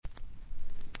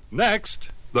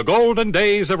Next, the golden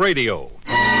days of radio.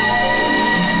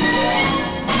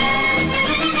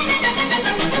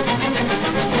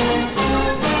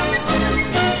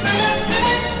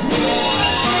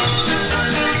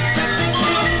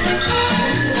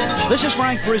 This is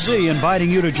Frank Brzee inviting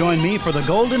you to join me for the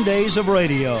golden days of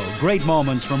radio. Great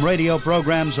moments from radio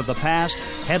programs of the past,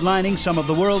 headlining some of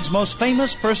the world's most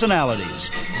famous personalities.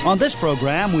 On this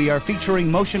program, we are featuring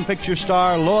motion picture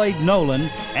star Lloyd Nolan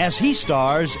as he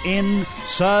stars in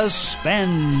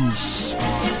Suspense.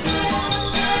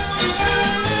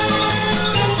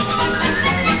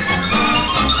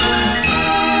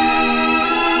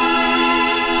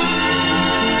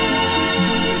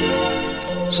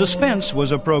 Suspense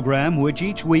was a program which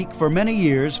each week for many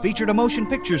years featured a motion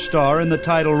picture star in the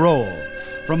title role.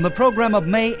 From the program of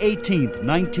May 18th,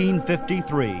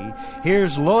 1953,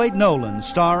 here's Lloyd Nolan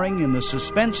starring in the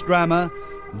suspense drama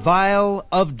Vial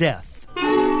of Death.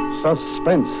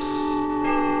 Suspense.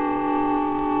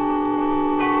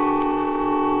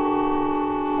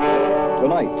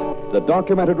 Tonight, the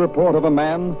documented report of a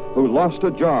man who lost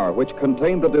a jar which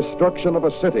contained the destruction of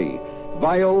a city.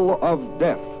 Vial of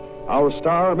Death. Our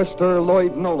star, Mr.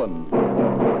 Lloyd Nolan.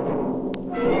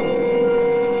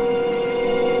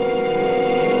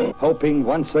 Hoping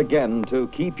once again to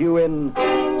keep you in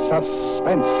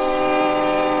suspense.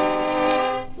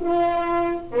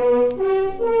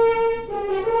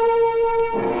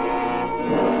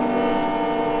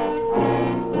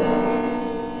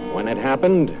 When it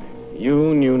happened,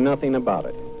 you knew nothing about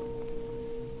it.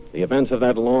 The events of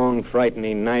that long,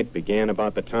 frightening night began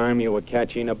about the time you were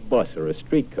catching a bus or a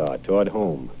streetcar toward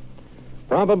home.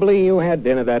 Probably you had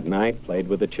dinner that night, played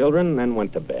with the children, then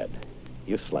went to bed.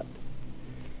 You slept.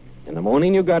 In the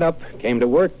morning you got up, came to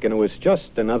work, and it was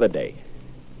just another day.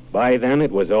 By then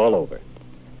it was all over.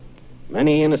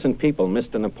 Many innocent people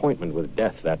missed an appointment with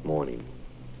death that morning.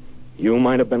 You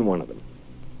might have been one of them.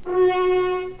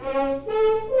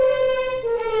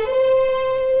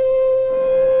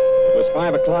 It was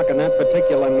 5 o'clock on that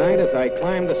particular night as I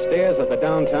climbed the stairs of the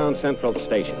downtown Central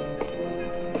Station.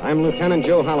 I'm Lieutenant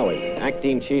Joe Holloway,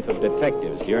 acting chief of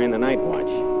detectives during the night watch.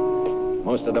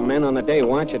 Most of the men on the day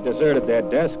watch had deserted their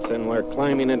desks and were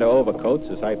climbing into overcoats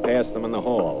as I passed them in the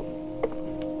hall.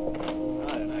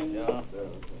 Night, Joe.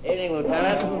 Evening,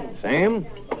 Lieutenant. Sam?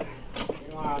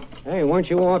 Hey, weren't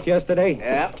you off yesterday?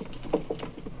 Yeah,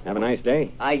 Have a nice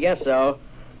day. I guess so.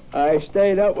 I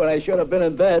stayed up when I should have been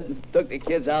in bed. Took the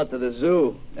kids out to the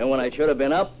zoo. And when I should have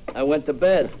been up, I went to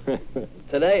bed.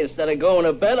 Today, instead of going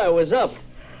to bed, I was up.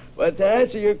 But to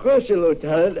answer your question,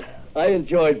 Lieutenant, I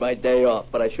enjoyed my day off,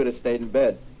 but I should have stayed in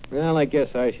bed. Well, I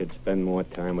guess I should spend more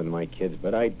time with my kids,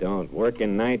 but I don't.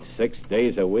 Working nights 6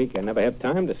 days a week, I never have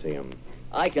time to see them.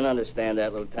 I can understand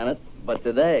that, Lieutenant, but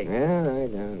today... Yeah, I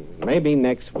don't. Maybe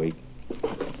next week.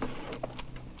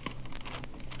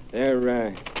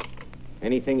 There,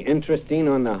 anything interesting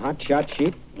on the hot shot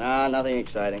sheet? Nah, nothing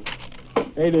exciting.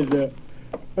 Hey, does a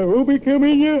Ruby come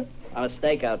in yet? On a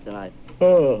stakeout tonight.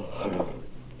 Oh.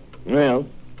 Well,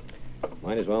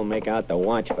 might as well make out the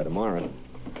watch for tomorrow.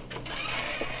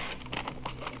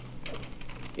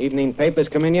 Evening papers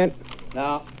come in yet?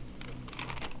 No.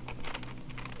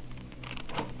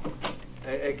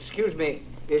 Excuse me,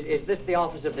 is this the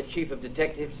office of the Chief of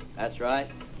Detectives? That's right.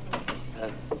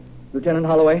 Lieutenant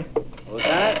Holloway?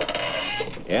 Lieutenant?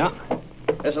 Yeah,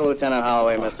 This is Lieutenant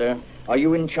Holloway, mister. Are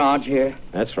you in charge here?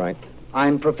 that's right.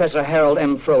 I'm Professor Harold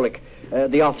M. Froelich.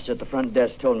 The officer at the front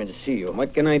desk told me to see you.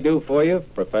 What can I do for you,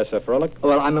 Professor Froelich?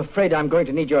 Well, I'm afraid I'm going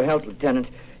to need your help, Lieutenant.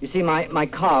 You see, my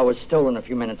car was stolen a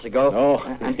few minutes ago.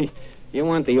 Oh, you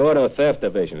want the auto theft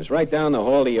division. It's right down the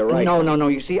hall to your right. No.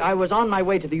 You see, I was on my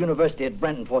way to the university at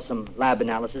Brenton for some lab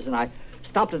analysis, and I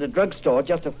stopped at a drugstore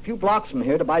just a few blocks from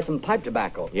here to buy some pipe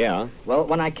tobacco. Yeah? Well,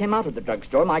 when I came out of the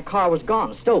drugstore, my car was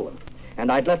gone, stolen. And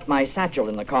I'd left my satchel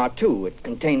in the car, too. It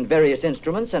contained various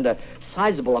instruments and a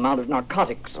sizable amount of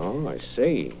narcotics. Oh, I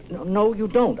see. No, you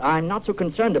don't. I'm not so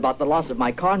concerned about the loss of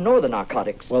my car nor the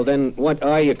narcotics. Well, then, what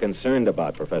are you concerned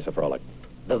about, Professor Froelich?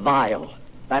 The vial.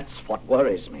 That's what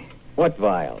worries me. What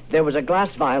vial? There was a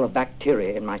glass vial of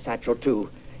bacteria in my satchel, too.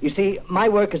 You see, my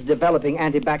work is developing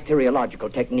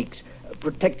antibacteriological techniques,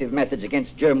 protective methods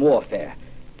against germ warfare.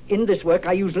 In this work,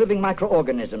 I use living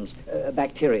microorganisms,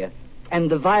 bacteria, and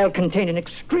the vial contained an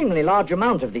extremely large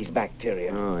amount of these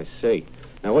bacteria. Oh, I see.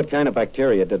 Now, what kind of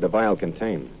bacteria did the vial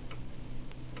contain?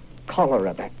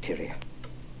 Cholera bacteria.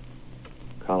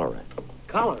 Cholera.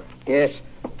 Cholera? Yes.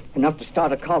 Enough to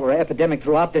start a cholera epidemic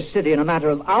throughout this city in a matter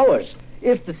of hours,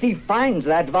 if the thief finds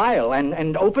that vial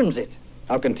and opens it.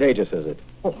 How contagious is it?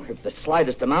 Oh, if the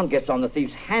slightest amount gets on the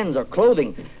thief's hands or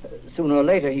clothing, Sooner or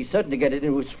later, he's certain to get it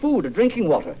into his food or drinking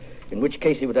water, in which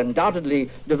case he would undoubtedly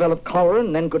develop cholera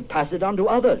and then could pass it on to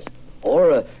others.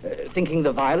 Or, thinking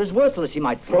the vial is worthless, he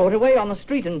might throw it away on the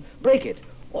street and break it.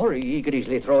 Or he could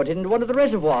easily throw it into one of the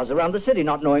reservoirs around the city,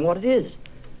 not knowing what it is.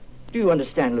 Do you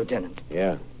understand, Lieutenant?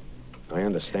 Yeah, I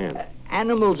understand.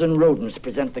 Animals and rodents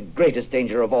present the greatest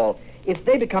danger of all. If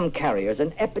they become carriers,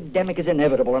 an epidemic is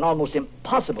inevitable and almost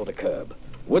impossible to curb.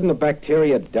 Wouldn't the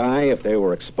bacteria die if they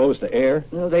were exposed to air?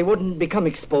 No, they wouldn't become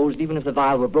exposed even if the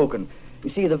vial were broken. You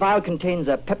see, the vial contains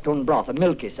a peptone broth, a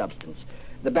milky substance.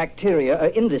 The bacteria are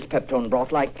in this peptone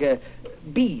broth like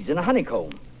bees in a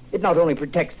honeycomb. It not only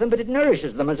protects them, but it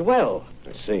nourishes them as well.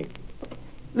 I see.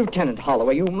 Lieutenant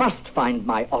Holloway, you must find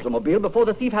my automobile before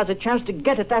the thief has a chance to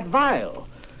get at that vial.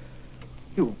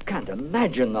 You can't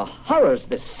imagine the horrors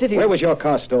this city... Where was your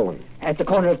car stolen? At the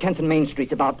corner of 10th and Main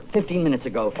Streets about 15 minutes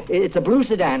ago. It's a blue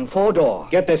sedan, 4-door.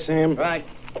 Get this, Sam. Right.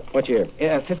 What year?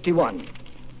 51.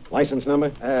 License number?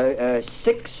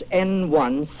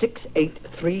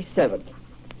 6N16837.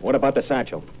 What about the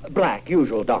satchel? Black,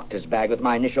 usual doctor's bag with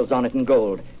my initials on it in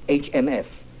gold. HMF.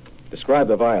 Describe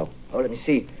the vial. Oh, let me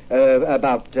see.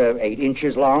 About 8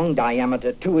 inches long,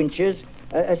 diameter 2 inches.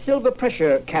 A silver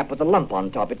pressure cap with a lump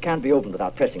on top. It can't be opened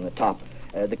without pressing the top.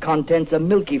 The contents are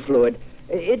milky fluid.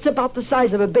 It's about the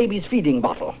size of a baby's feeding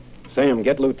bottle. Sam,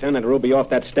 get Lieutenant Ruby off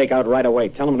that stakeout right away.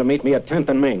 Tell him to meet me at 10th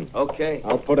and Main. Okay.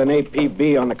 I'll put an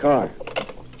APB on the car.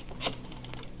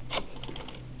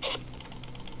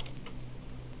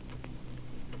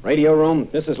 Radio room,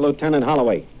 this is Lieutenant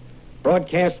Holloway.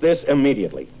 Broadcast this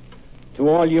immediately. To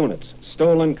all units,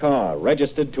 stolen car,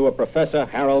 registered to a Professor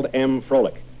Harold M.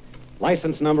 Froelich.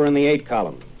 License number in the 8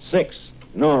 column. 6,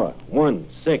 Nora,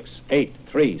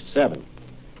 16837.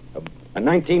 A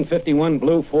 1951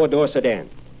 blue 4-door sedan.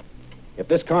 If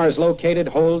this car is located,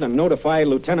 hold and notify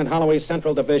Lieutenant Holloway's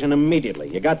Central Division immediately.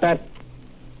 You got that?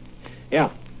 Yeah.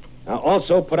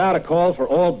 Also, put out a call for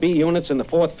all B units in the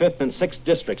 4th, 5th, and 6th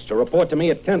districts to report to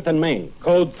me at 10th and Main.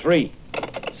 Code 3.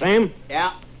 Sam?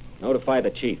 Yeah? Notify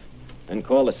the chief. Then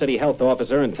call the city health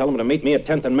officer and tell him to meet me at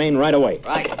 10th and Main right away.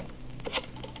 Right.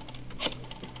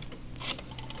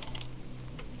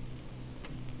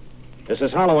 This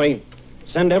is Holloway.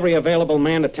 Send every available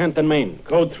man to 10th and Main.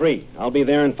 Code 3. I'll be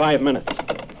there in 5 minutes.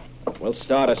 We'll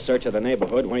start a search of the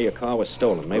neighborhood where your car was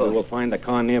stolen. Maybe we'll find the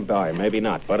car nearby. Maybe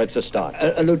not, but it's a start.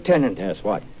 Lieutenant. Yes,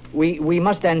 what? We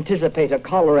must anticipate a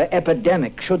cholera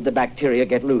epidemic should the bacteria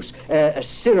get loose.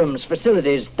 Serums,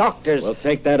 facilities, doctors... We'll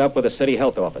take that up with the city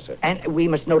health officer. And we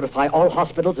must notify all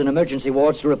hospitals and emergency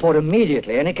wards to report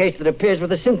immediately any case that appears with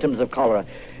the symptoms of cholera.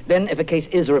 Then, if a case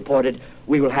is reported,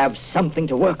 we will have something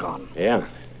to work on. Yeah,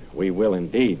 we will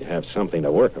indeed have something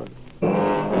to work on.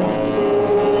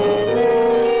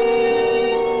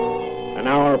 An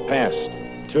hour passed.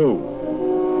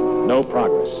 2. No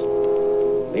progress.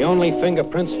 The only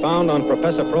fingerprints found on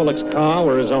Professor Froelich's car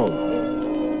were his own.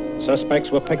 Suspects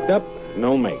were picked up,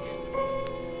 no make.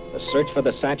 The search for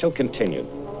the satchel continued.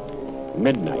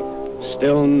 Midnight,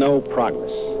 still no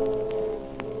progress.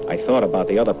 I thought about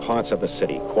the other parts of the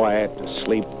city, quiet,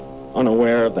 asleep,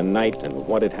 unaware of the night and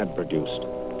what it had produced.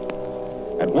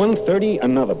 At 1:30,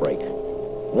 another break.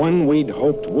 One we'd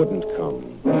hoped wouldn't come.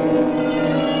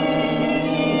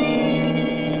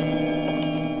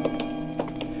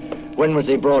 When was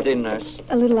he brought in, nurse?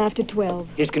 A little after 12.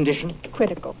 His condition?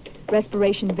 Critical.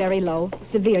 Respiration very low.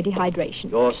 Severe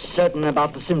dehydration. You're certain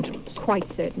about the symptoms? Quite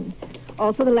certain.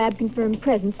 Also, the lab confirmed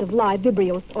presence of live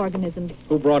Vibrio organisms.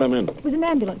 Who brought him in? It was an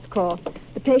ambulance call.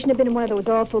 The patient had been in one of those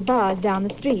awful bars down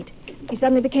the street. He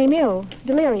suddenly became ill,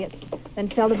 delirious, then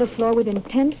fell to the floor with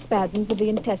intense spasms of the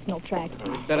intestinal tract.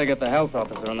 Better get the health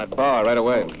officer on that bar right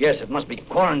away. Yes, it must be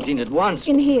quarantined at once.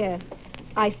 In here.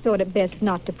 I thought it best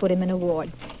not to put him in a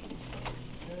ward.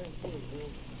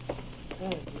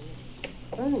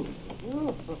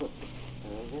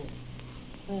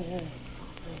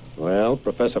 Well,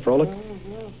 Professor Froelich?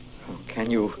 Can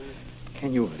you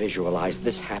visualize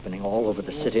this happening all over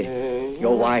the city?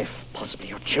 Your wife, possibly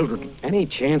your children. Any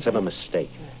chance of a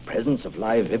mistake? Presence of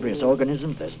live vibrious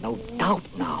organisms? There's no doubt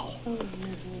now.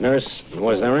 Nurse,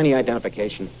 was there any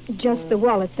identification? Just the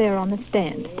wallet there on the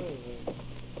stand.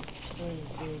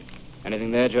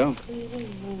 Anything there, Joe?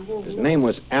 His name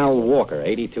was Al Walker,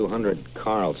 8200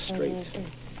 Carl Street.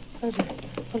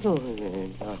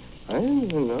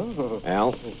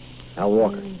 Al? Al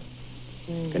Walker.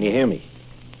 Can you hear me?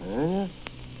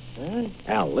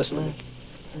 Al, listen to me.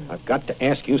 I've got to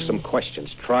ask you some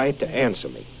questions. Try to answer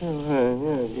me.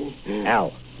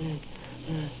 Al.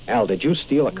 Al, did you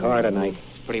steal a car tonight?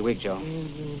 It's pretty weak, Joe.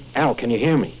 Al, can you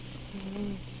hear me?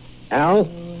 Al?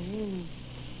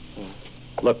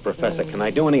 Look, Professor, can I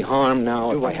do any harm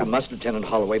now? Do what you must, Lieutenant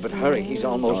Holloway, but hurry. He's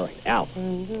almost... All right, Al.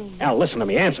 Al, listen to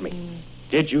me. Answer me.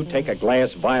 Did you take a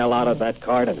glass vial out of that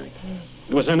car tonight?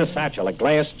 It was in a satchel, a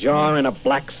glass jar in a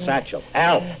black satchel.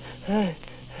 Al!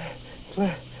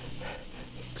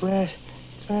 Glass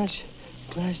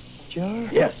jar?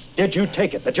 Yes. Did you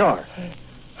take it, the jar?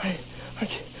 I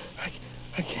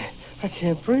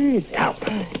can't breathe. Al,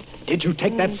 did you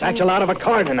take that satchel out of a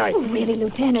car tonight? Oh, really,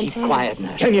 Lieutenant? Keep quiet,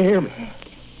 nurse. Can you hear me?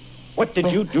 What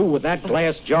did you do with that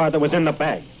glass jar that was in the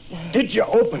bag? Did you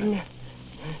open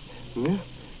it?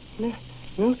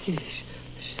 Milky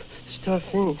stuff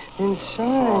inside.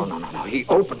 Oh, no. He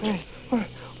opened it.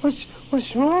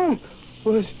 What's wrong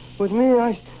with me?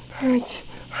 I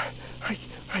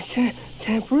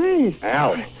can't breathe.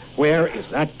 Al, where is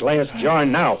that glass jar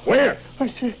now? Where? I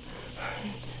said,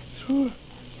 threw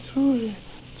it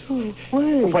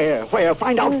away. Where?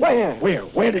 Find out where.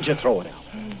 Where did you throw it, Al?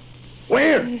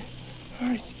 Where?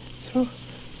 I threw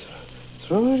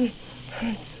it.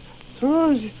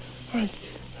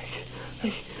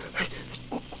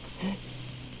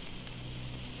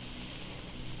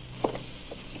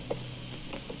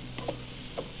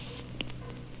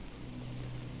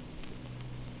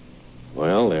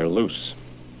 Well, they're loose.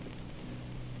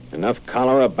 Enough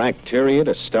cholera bacteria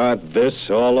to start this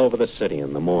all over the city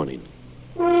in the morning.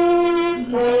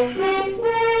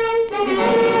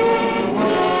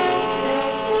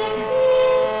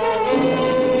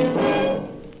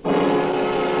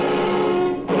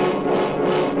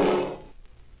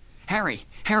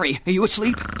 Harry, are you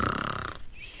asleep?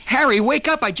 Harry, wake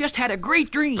up. I just had a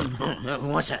great dream.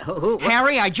 What's that? What?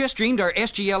 Harry, I just dreamed our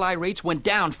SGLI rates went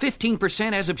down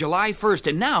 15% as of July 1st,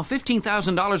 and now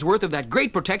 $15,000 worth of that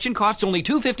great protection costs only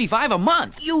 $255 a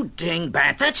month. You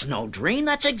dingbat, that's no dream.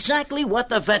 That's exactly what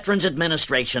the Veterans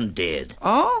Administration did.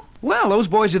 Oh? Well, those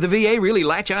boys of the VA really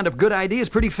latch on to good ideas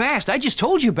pretty fast. I just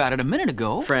told you about it a minute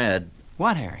ago. Fred.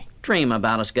 What, Harry? Dream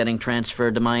about us getting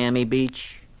transferred to Miami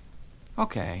Beach.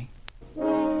 Okay.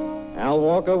 Al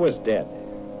Walker was dead.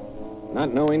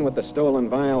 Not knowing what the stolen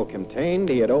vial contained,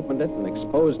 he had opened it and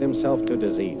exposed himself to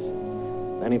disease.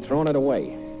 Then he'd thrown it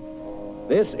away.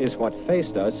 This is what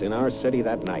faced us in our city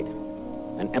that night.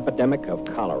 An epidemic of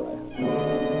cholera.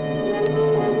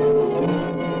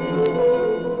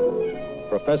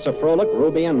 Professor Froelich,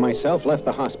 Ruby, and myself left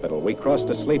the hospital. We crossed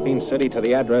the sleeping city to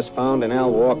the address found in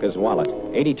Al Walker's wallet,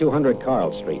 8200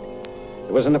 Carl Street.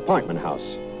 It was an apartment house.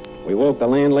 We woke the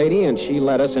landlady, and she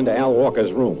led us into Al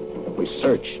Walker's room. We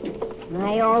searched.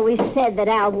 I always said that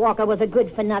Al Walker was a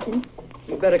good-for-nothing.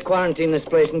 You better quarantine this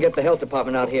place and get the health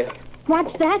department out here.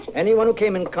 What's that? Anyone who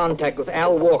came in contact with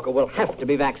Al Walker will have to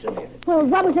be vaccinated. Well,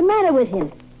 what was the matter with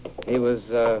him? He was,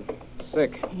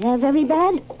 sick. Yeah, very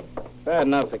bad? Bad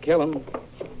enough to kill him.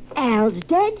 Al's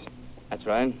dead? That's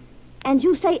right. And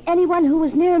you say anyone who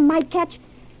was near him might catch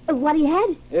what he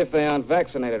had? If they aren't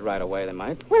vaccinated right away, they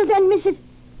might. Well, then, Mrs...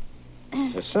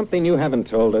 There's something you haven't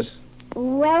told us.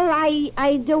 Well,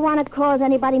 I don't want to cause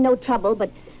anybody no trouble,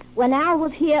 but when Al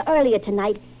was here earlier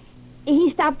tonight, he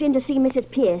stopped in to see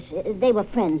Mrs. Pierce. They were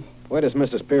friends. Where does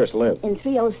Mrs. Pierce live? In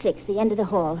 306, the end of the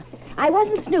hall. I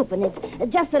wasn't snooping.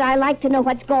 It's just that I like to know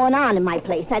what's going on in my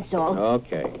place, that's all.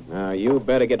 Okay. Now, you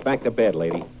better get back to bed,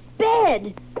 lady.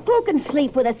 Bed? Who can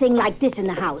sleep with a thing like this in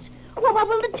the house? Well, what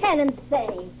will the tenants say?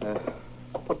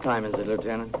 What time is it,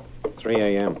 Lieutenant? 3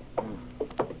 a.m.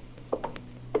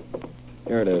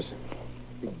 Here it is.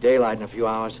 Be daylight in a few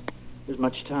hours. There's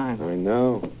much time. I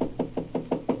know.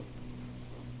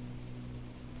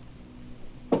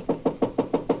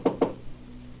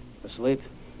 Asleep?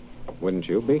 Wouldn't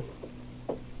you be?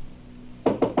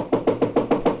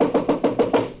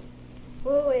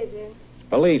 Who is it?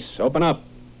 Police, open up.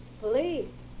 Police?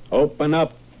 Open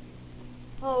up.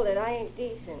 Hold it, I ain't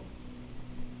decent.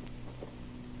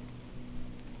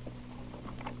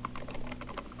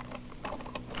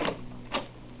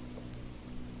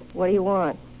 What do you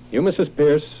want? You Mrs.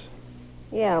 Pierce?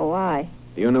 Yeah, why?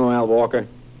 Do you know Al Walker?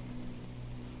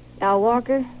 Al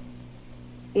Walker?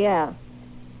 Yeah.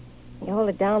 You hold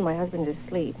it down, my husband's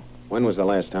asleep. When was the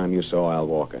last time you saw Al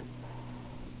Walker?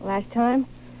 Last time?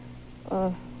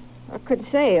 I couldn't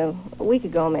say. A week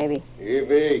ago, maybe.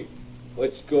 Evie,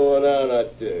 what's going on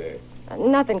out there?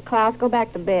 Nothing, Klaus. Go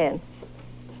back to bed.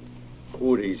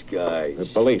 Who are these guys? The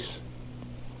police.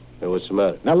 Hey, what's the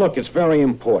matter? Now, look, it's very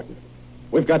important.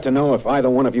 We've got to know if either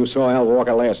one of you saw Al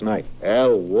Walker last night.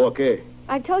 Al Walker?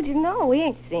 I told you no, we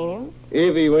ain't seen him.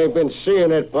 Evie, you ain't been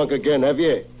seeing that punk again, have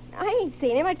you? I ain't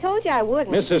seen him. I told you I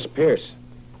wouldn't. Mrs. Pierce,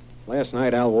 last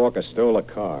night Al Walker stole a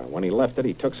car. When he left it,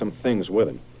 he took some things with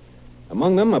him.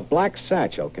 Among them, a black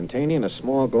satchel containing a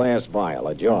small glass vial,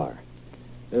 a jar.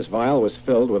 This vial was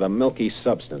filled with a milky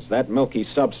substance. That milky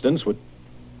substance would...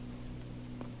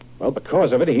 Well,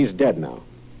 because of it, he's dead now.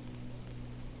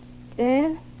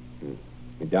 Dan?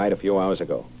 He died a few hours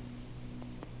ago.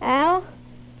 Al?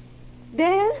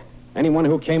 Dan? Anyone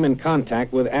who came in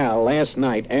contact with Al last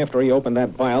night after he opened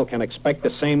that vial can expect the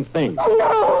same thing. Oh,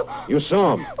 no! You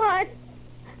saw him. What?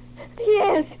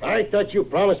 Yes. I thought you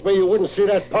promised me you wouldn't see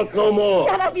that punk no more.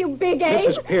 Shut up, you big ape.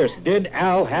 Mrs. Pierce, did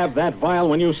Al have that vial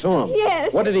when you saw him?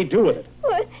 Yes. What did he do with it?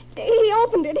 Well, he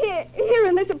opened it here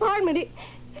in this apartment.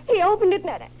 He opened it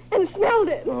and smelled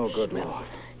it. Oh, good Lord.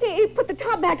 He put the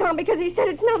top back on because he said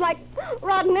it smelled like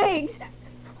rotten eggs.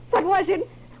 What was it?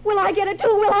 Will I get it,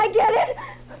 too? Will I get it?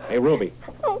 Hey, Ruby,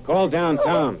 call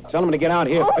downtown. Tell them to get out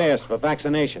here fast for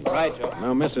vaccination. Right, Joe.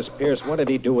 Now, Mrs. Pierce, what did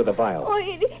he do with the vial? Oh,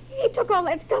 he took all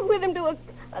that stuff with him to a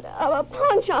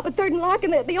pawn shop at 3rd and Lock,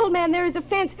 and the old man there is a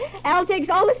fence. Al takes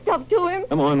all the stuff to him.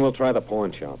 Come on, we'll try the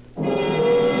pawn shop.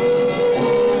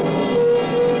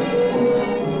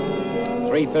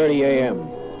 3:30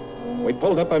 a.m. We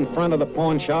pulled up in front of the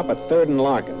pawn shop at 3rd and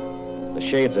Larkin. The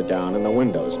shades are down in the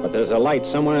windows, but there's a light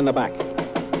somewhere in the back.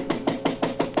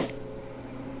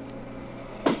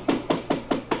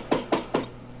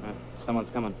 Someone's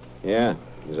coming. Yeah,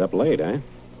 he's up late, eh?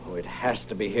 Oh, it has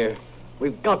to be here.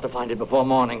 We've got to find it before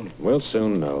morning. We'll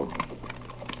soon know.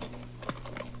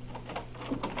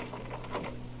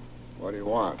 What do you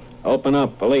want? Open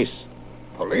up, police.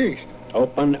 Police?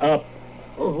 Open up.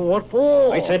 Oh, what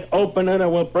for? I said open it or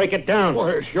we'll break it down.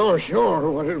 Well, sure.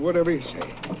 Whatever you say.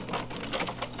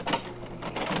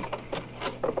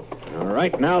 All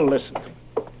right, now listen.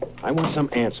 I want some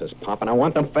answers, Pop, and I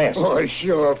want them fast. Oh,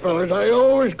 sure, fellas. I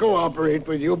always cooperate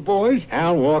with you boys.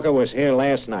 Al Walker was here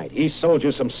last night. He sold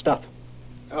you some stuff.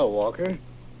 Al Walker?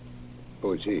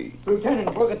 Who's he?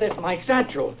 Lieutenant, look at this, my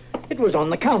satchel. It was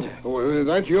on the counter. Well,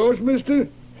 that's yours, mister?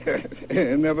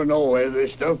 You never know where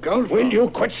this stuff comes from. Will you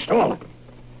quit stalling?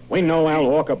 We know Al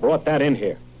Walker brought that in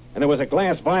here. And there was a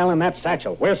glass vial in that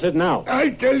satchel. Where's it now? I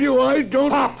tell you, I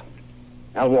don't... Pop!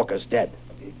 Al Walker's dead.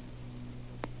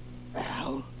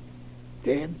 Al?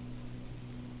 Dead?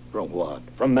 From what?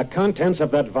 From the contents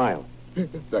of that vial.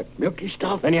 That milky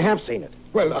stuff? Then you have seen it.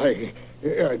 Well, I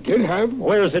did have.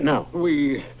 Where is it now?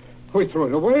 We threw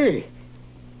it away.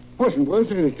 Wasn't worth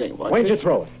anything, was Where'd it? you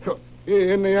throw it?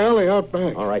 In the alley out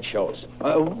back. All right, show us.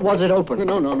 Was it open?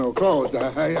 No, closed.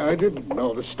 I didn't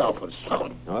know the stuff was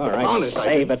solid. All right, Honest,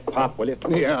 save it, Pop, will you?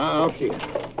 Yeah, I'll keep it.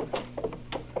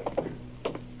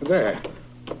 There.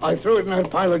 I threw it in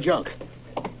that pile of junk.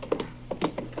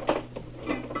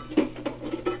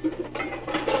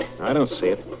 I don't see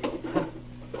it.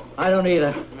 I don't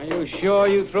either. Are you sure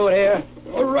you threw it here?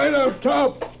 Oh, right up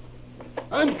top.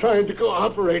 I'm trying to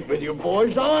cooperate with you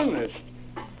boys, honest.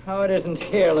 Oh, it isn't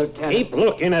here, Lieutenant. Keep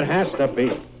looking, it has to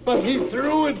be. But he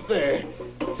threw it there.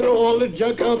 Threw all the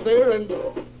junk out there and...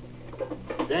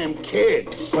 Damn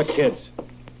kids. What kids?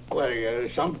 Well,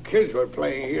 some kids were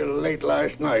playing here late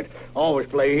last night. Always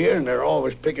play here, and they're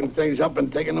always picking things up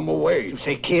and taking them away. You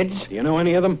say kids? Do you know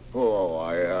any of them? Oh,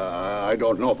 I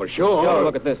don't know for sure. Joe,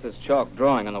 look at this chalk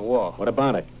drawing on the wall. What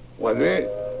about it? Well,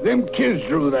 them kids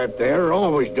drew that there,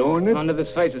 always doing it. Under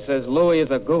this face it says, Louis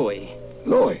is a gooey.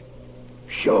 Louis?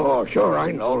 Sure,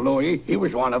 I know Louis. He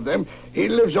was one of them. He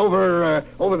lives over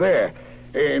there,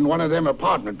 in one of them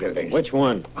apartment buildings. Which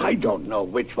one? I don't know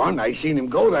which one. I seen him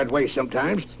go that way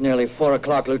sometimes. It's nearly 4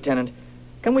 o'clock, Lieutenant.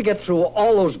 Can we get through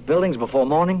all those buildings before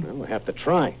morning? Well, we'll have to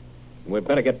try. We'd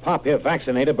better get Pop here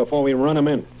vaccinated before we run him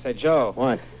in. Say, Joe.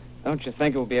 What? Don't you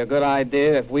think it would be a good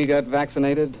idea if we got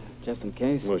vaccinated, just in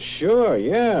case? Well, sure,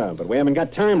 yeah, but we haven't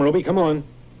got time, Ruby. Come on.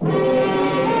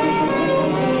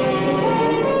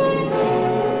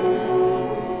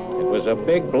 It was a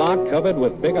big block covered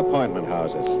with big apartment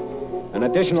houses. An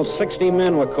additional 60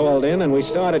 men were called in, and we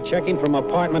started checking from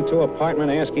apartment to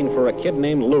apartment asking for a kid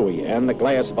named Louis and the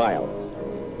glass vial.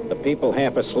 The people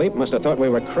half asleep must have thought we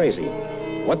were crazy.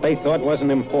 What they thought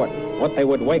wasn't important. What they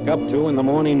would wake up to in the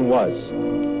morning was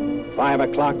 5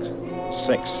 o'clock,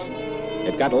 6.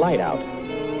 It got light out.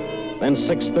 Then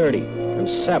 6:30 and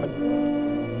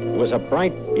 7. It was a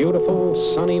bright,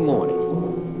 beautiful, sunny morning.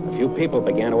 A few people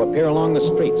began to appear along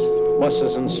the streets.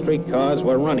 Buses and streetcars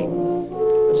were running.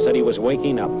 The city was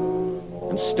waking up.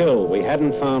 And still, we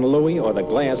hadn't found Louis or the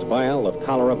glass vial of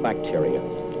cholera bacteria.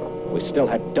 We still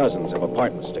had dozens of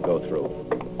apartments to go through.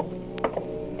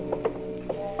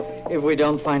 If we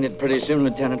don't find it pretty soon,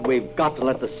 Lieutenant, we've got to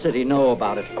let the city know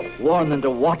about it. Warn them to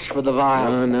watch for the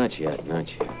vial. No, not yet.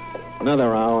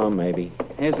 Another hour, maybe.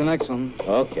 Here's the next one.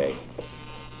 Okay.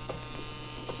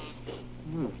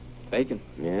 Bacon.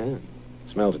 Yeah,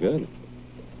 smells good.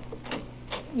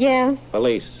 Yeah.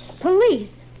 Police. Police?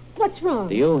 What's wrong?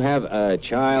 Do you have a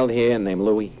child here named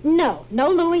Louis? No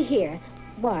Louis here.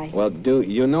 Why? Well, do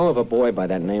you know of a boy by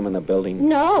that name in the building?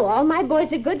 No, all my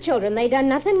boys are good children. They done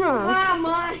nothing wrong.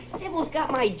 Mama, Sybil's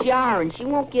got my jar, and she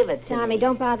won't give it to me. Tommy,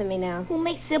 don't bother me now. Who'll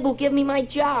make Sybil give me my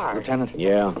jar? Lieutenant?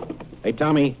 Yeah. Hey,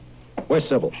 Tommy, where's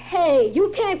Sybil? Hey,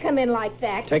 you can't come in like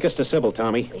that. Take us to Sybil,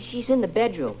 Tommy. She's in the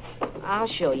bedroom. I'll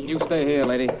show you. You stay here,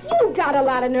 lady. You got a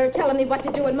lot of nerve telling me what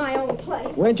to do in my own place.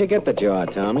 Where'd you get the jar,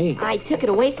 Tommy? I took it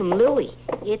away from Louis.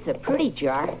 It's a pretty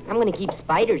jar. I'm going to keep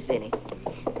spiders in it.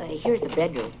 Here's the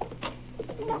bedroom.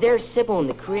 There's Sybil in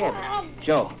the crib.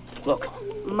 Joe, look.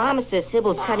 Mama says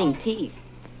Sybil's cutting teeth.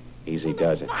 Easy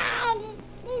does it.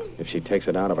 If she takes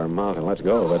it out of her mouth and lets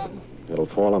go of it, it'll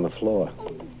fall on the floor.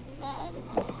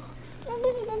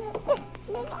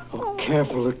 Oh,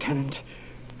 careful, Lieutenant.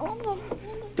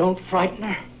 Don't frighten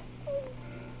her.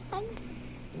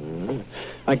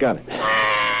 I got it.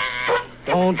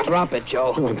 Don't drop it,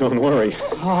 Joe. Oh, don't worry.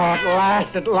 Oh, at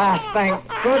last, thank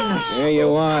goodness. There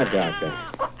you are, Doctor.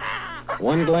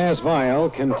 One glass vial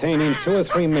containing 2 or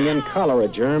 3 million cholera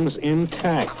germs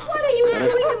intact. What are you doing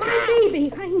to my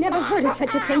baby? I never heard of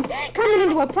such a thing. Coming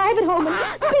into a private home and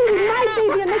stealing my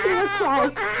baby and making her cry.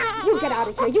 You get out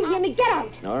of here. You hear me? Get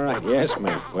out. All right, yes,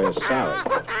 ma'am. We're sorry.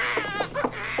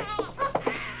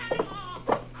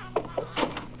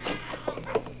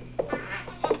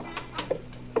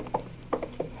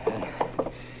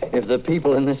 If the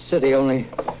people in this city only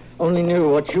knew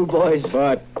what you boys...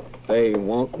 But they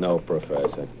won't know,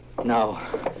 Professor. No,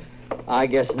 I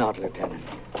guess not, Lieutenant.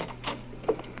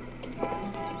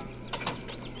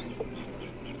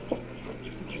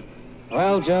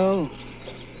 Well, Joe,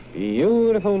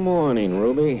 beautiful morning,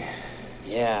 Ruby.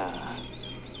 Yeah.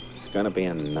 It's gonna be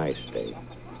a nice day.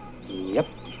 Yep.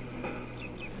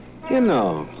 You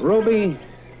know, Ruby,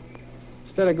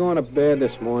 instead of going to bed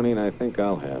this morning, I think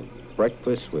I'll have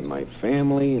breakfast with my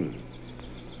family, and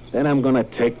then I'm gonna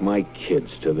take my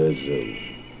kids to the zoo.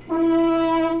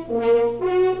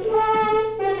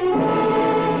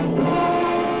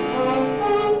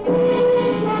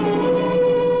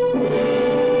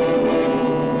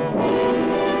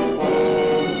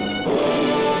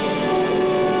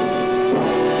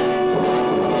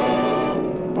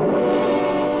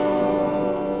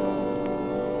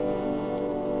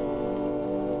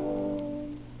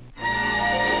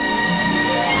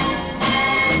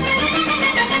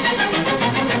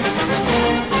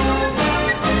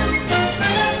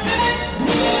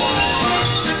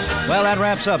 Well, that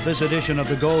wraps up this edition of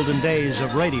the Golden Days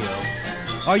of Radio.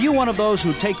 Are you one of those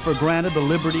who take for granted the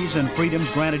liberties and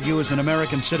freedoms granted you as an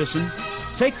American citizen?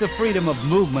 Take the freedom of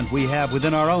movement we have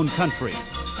within our own country.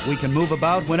 We can move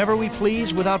about whenever we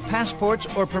please without passports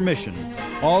or permission.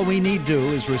 All we need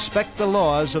do is respect the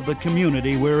laws of the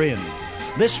community we're in.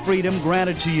 This freedom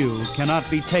granted to you cannot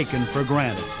be taken for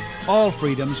granted. All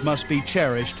freedoms must be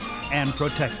cherished and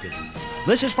protected.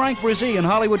 This is Frank Brzee in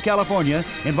Hollywood, California,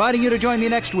 inviting you to join me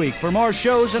next week for more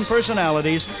shows and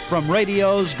personalities from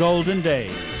radio's golden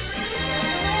days.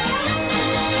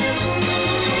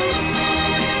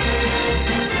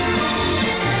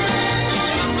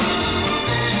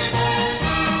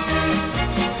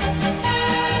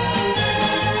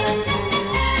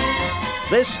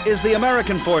 This is the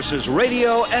American Forces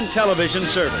Radio and Television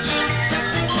Service.